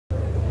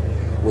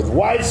With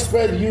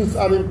widespread youth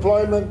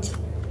unemployment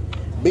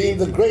being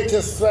the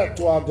greatest threat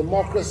to our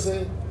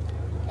democracy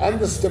and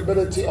the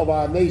stability of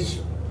our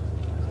nation,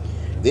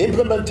 the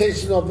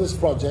implementation of this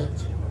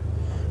project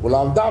will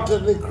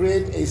undoubtedly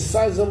create a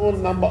sizable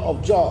number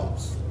of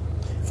jobs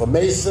for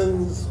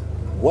masons,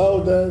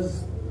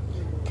 welders,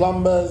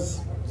 plumbers,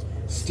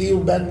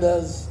 steel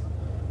benders,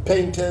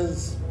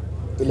 painters,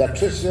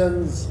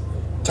 electricians,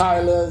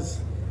 tilers,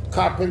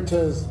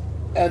 carpenters,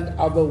 and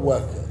other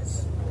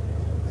workers.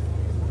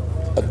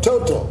 A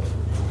total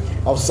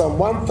of some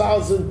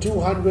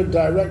 1,200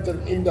 direct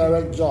and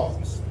indirect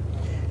jobs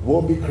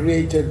will be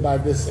created by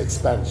this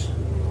expansion.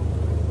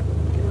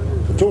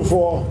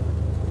 2-4,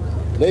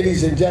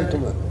 ladies and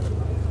gentlemen,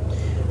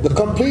 the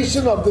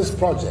completion of this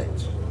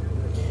project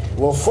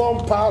will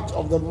form part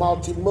of the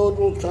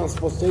multimodal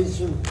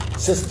transportation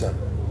system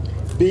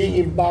being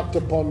embarked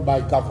upon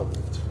by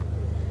government,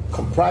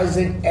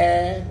 comprising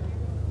air,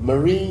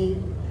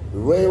 marine,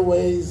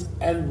 railways,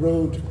 and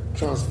road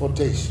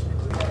transportation.